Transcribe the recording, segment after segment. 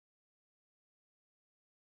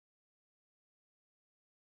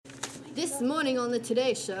This morning on the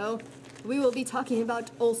Today Show, we will be talking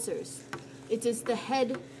about ulcers. It is the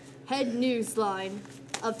head news line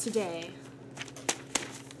of today.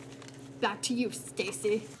 Back to you,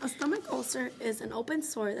 Stacy. A stomach ulcer is an open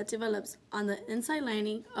sore that develops on the inside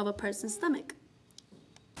lining of a person's stomach.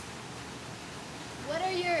 What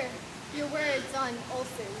are your words on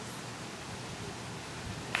ulcers?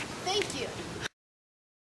 Thank you.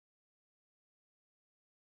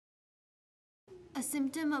 A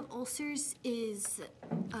symptom of ulcers is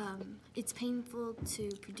it's painful to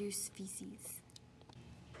produce feces.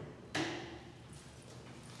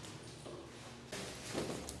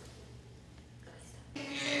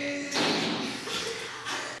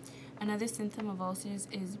 Another symptom of ulcers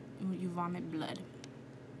is you vomit blood.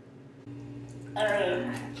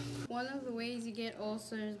 One of the ways you get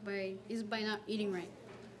ulcers is by not eating right.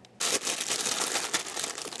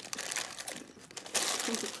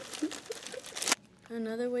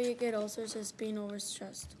 Another way you get ulcers is being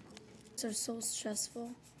overstressed. They're so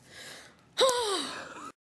stressful.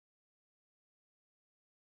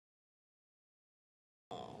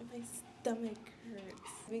 Oh, my stomach hurts.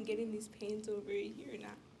 I've been getting these pains over a year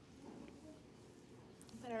now.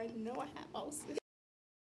 But I already know I have ulcers.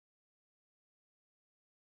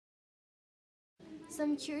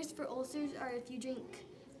 Some cures for ulcers are if you drink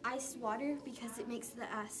iced water because it makes the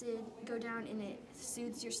acid go down and it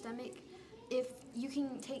soothes your stomach. If you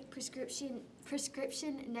can take prescription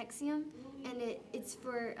Nexium, and it's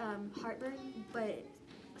for heartburn, but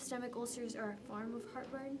stomach ulcers are a form of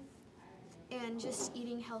heartburn. And just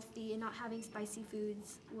eating healthy and not having spicy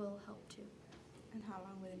foods will help too. And how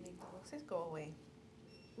long would it make the ulcers go away?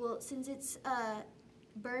 Well, since it's a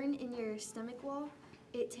burn in your stomach wall,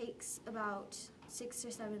 it takes about 6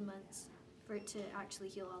 or 7 months for it to actually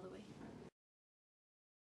heal all the way.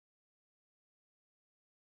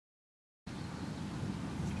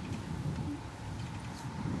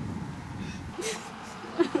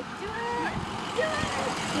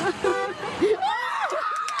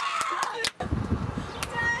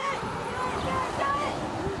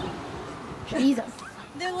 Jesus.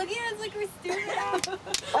 They're looking at us like we're stupid.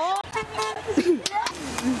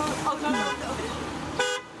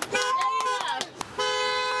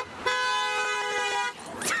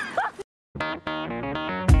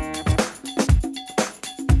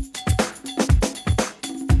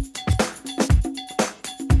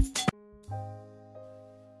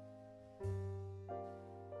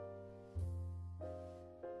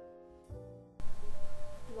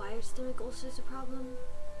 Why are stomach ulcers a problem?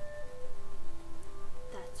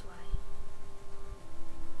 That's why.